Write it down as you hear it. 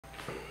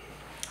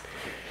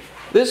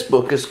This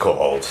book is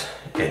called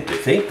And to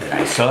Think That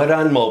I Saw It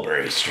on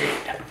Mulberry Street.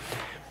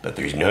 But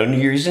there's no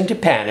reason to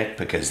panic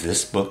because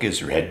this book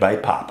is read by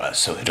Papa,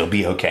 so it'll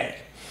be okay.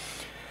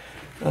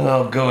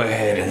 I'll go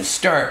ahead and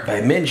start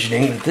by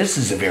mentioning that this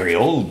is a very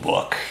old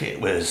book. It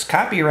was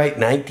copyright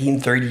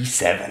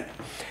 1937.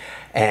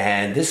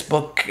 And this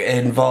book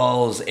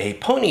involves a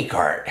pony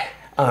cart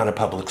on a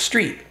public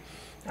street.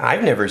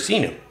 I've never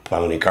seen a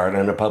pony cart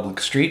on a public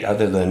street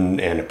other than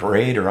in a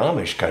parade or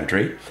Amish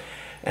country.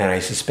 And I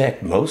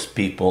suspect most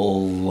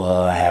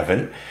people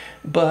haven't.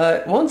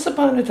 But once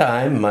upon a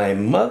time, my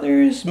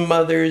mother's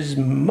mother's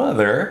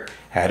mother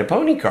had a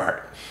pony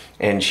cart.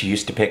 And she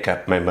used to pick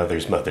up my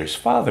mother's mother's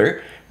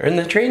father in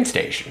the train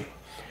station.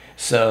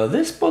 So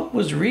this book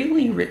was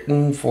really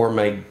written for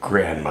my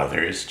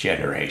grandmother's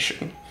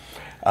generation.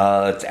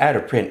 It's out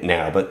of print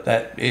now, but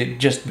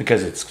just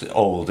because it's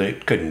old,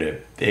 it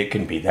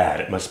couldn't be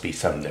that. It must be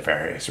some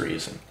nefarious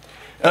reason.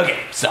 Okay,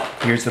 so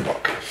here's the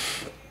book.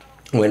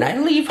 When I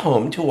leave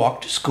home to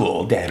walk to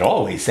school, Dad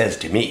always says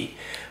to me,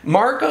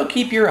 "Marco,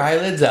 keep your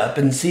eyelids up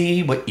and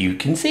see what you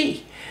can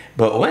see."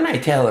 But when I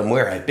tell him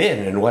where I've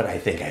been and what I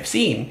think I've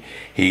seen,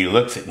 he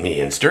looks at me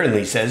and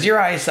sternly says,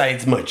 "Your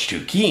eyesight's much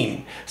too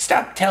keen.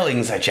 Stop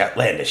telling such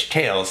outlandish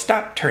tales.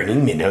 Stop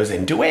turning minnows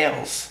into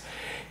whales."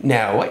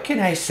 Now, what can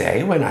I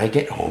say when I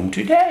get home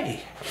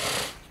today?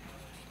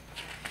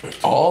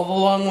 All the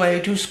long way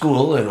to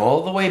school and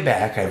all the way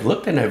back, I've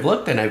looked and I've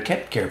looked and I've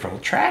kept careful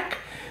track.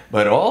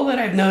 But all that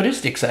I've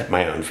noticed, except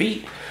my own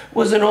feet,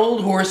 was an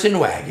old horse and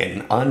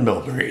wagon on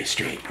Mulberry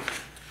Street.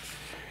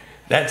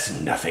 That's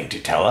nothing to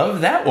tell of.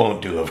 That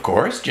won't do, of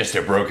course. Just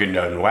a broken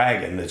down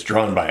wagon that's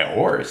drawn by a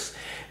horse.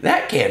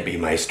 That can't be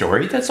my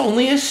story. That's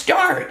only a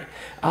start.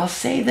 I'll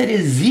say that a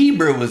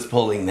zebra was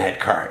pulling that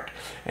cart.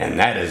 And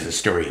that is a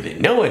story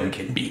that no one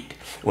can beat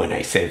when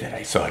I say that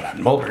I saw it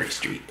on Mulberry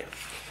Street.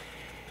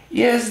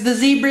 Yes, the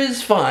zebra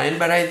is fine,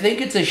 but I think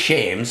it's a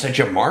shame such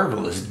a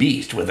marvelous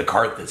beast with a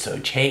cart that's so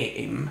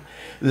tame.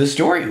 The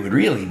story would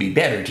really be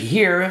better to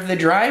hear if the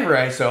driver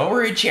I saw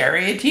were a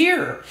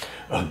charioteer.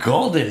 A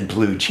golden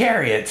blue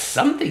chariot,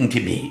 something to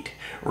meet,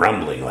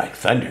 rumbling like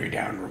thunder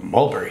down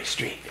Mulberry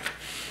Street.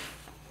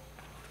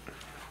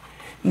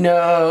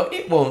 No,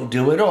 it won't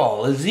do at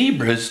all. A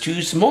zebra's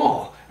too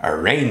small. A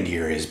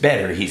reindeer is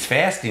better. He's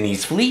fast and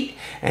he's fleet,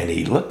 and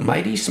he'd look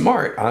mighty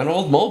smart on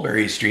old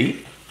Mulberry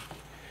Street.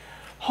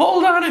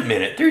 Hold on a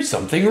minute, there's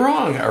something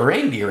wrong. A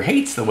reindeer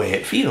hates the way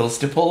it feels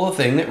to pull a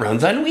thing that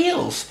runs on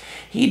wheels.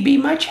 He'd be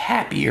much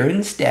happier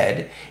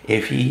instead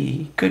if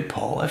he could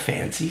pull a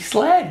fancy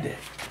sled.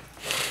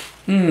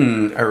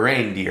 A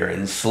reindeer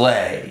and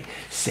sleigh.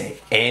 Say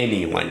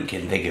anyone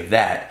can think of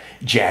that.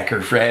 Jack or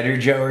Fred or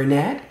Joe or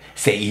Nat.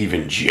 Say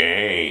even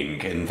Jane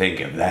can think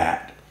of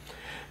that.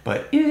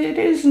 But it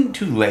isn't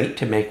too late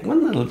to make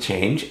one little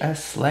change, a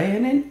sleigh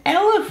and an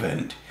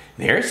elephant.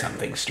 There's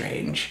something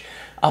strange.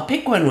 I'll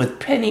pick one with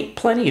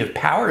plenty of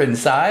power and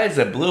size,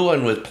 a blue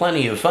one with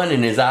plenty of fun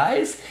in his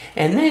eyes,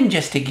 and then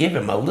just to give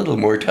him a little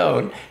more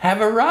tone,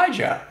 have a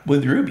Raja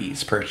with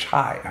rubies perched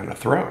high on a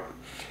throne.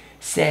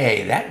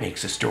 Say, that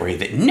makes a story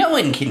that no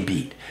one can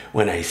beat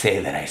when I say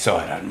that I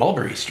saw it on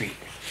Mulberry Street.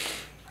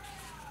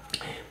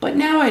 But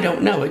now I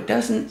don't know, it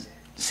doesn't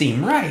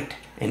seem right.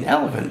 An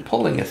elephant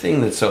pulling a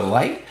thing that's so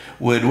light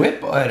would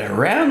whip it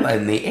around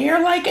in the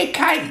air like a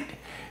kite.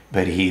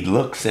 But he'd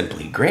look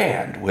simply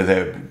grand with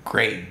a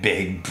great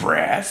big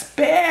brass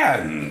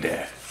band.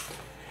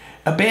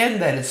 A band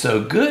that is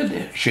so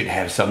good should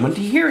have someone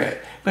to hear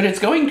it, but it's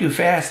going too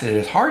fast and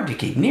it's hard to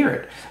keep near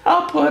it.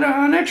 I'll put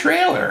on a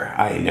trailer.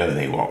 I know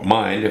they won't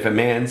mind if a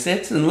man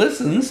sits and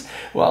listens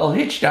while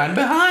hitched on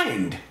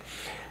behind.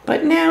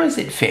 But now is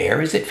it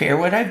fair? Is it fair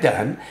what I've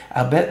done?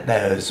 I'll bet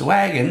those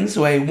wagons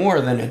weigh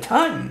more than a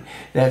ton.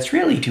 That's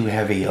really too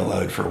heavy a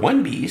load for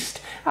one beast.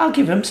 I'll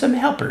give him some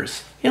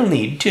helpers. He'll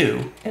need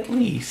two, at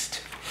least.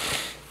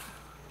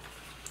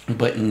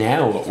 But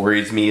now what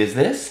worries me is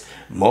this.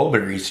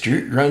 Mulberry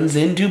Street runs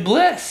into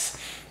bliss.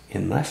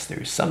 Unless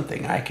there's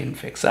something I can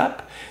fix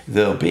up,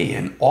 there'll be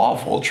an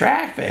awful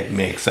traffic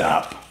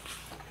mix-up.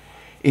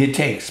 It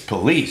takes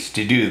police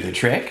to do the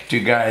trick, to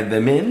guide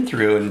them in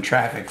through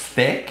traffic's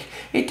thick.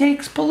 It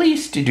takes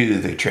police to do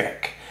the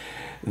trick.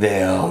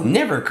 They'll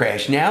never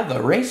crash now.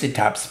 They'll race at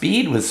top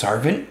speed with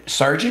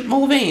Sergeant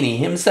Mulvaney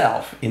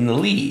himself in the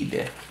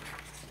lead.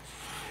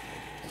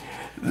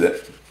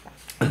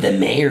 The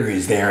mayor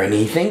is there and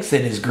he thinks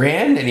it is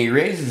grand and he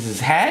raises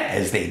his hat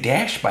as they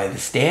dash by the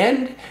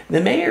stand.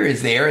 The mayor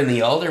is there and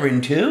the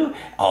aldermen too,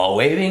 all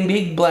waving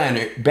big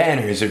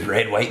banners of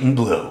red, white, and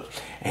blue.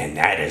 And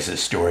that is a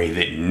story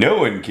that no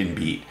one can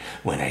beat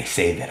when I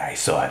say that I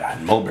saw it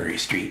on Mulberry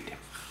Street.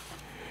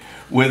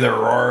 With a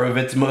roar of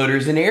its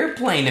motors, an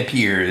airplane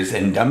appears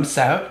and dumps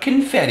out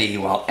confetti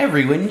while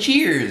everyone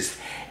cheers.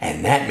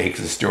 And that makes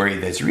a story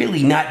that's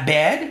really not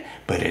bad,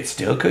 but it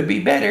still could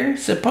be better.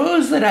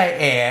 Suppose that I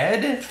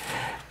add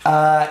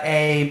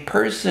a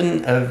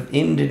person of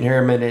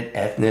indeterminate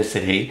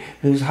ethnicity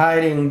who's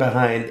hiding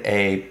behind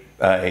a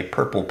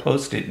purple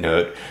Post-it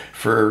note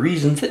for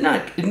reasons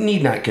that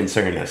need not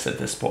concern us at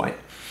this point.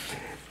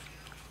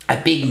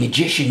 A big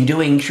magician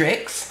doing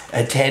tricks,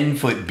 a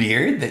 10-foot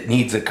beard that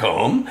needs a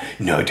comb.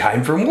 No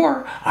time for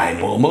more,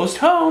 I'm almost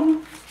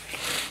home.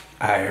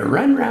 I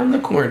run round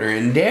the corner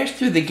and dash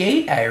through the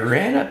gate. I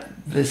ran up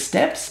the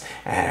steps,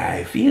 and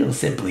I feel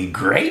simply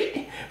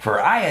great,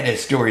 for I had a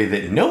story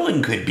that no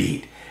one could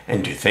beat,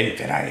 and to think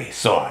that I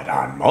saw it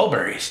on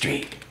Mulberry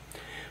Street.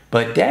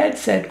 But Dad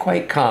said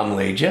quite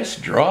calmly,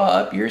 just draw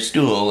up your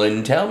stool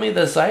and tell me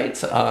the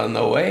sights on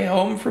the way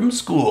home from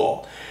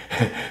school.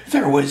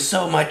 There was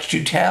so much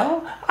to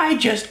tell, I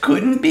just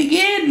couldn't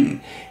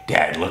begin.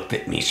 Dad looked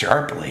at me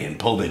sharply and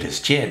pulled at his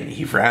chin.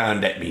 He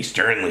frowned at me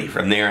sternly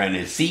from there on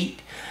his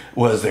seat.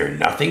 Was there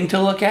nothing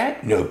to look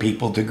at? No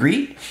people to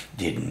greet?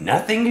 Did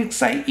nothing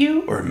excite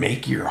you or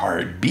make your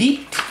heart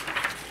beat?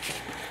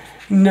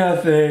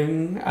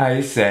 Nothing,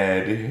 I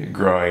said,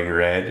 growing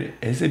red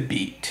as a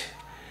beet,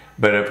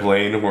 but a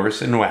plain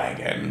horse and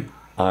wagon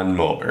on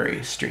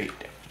Mulberry Street.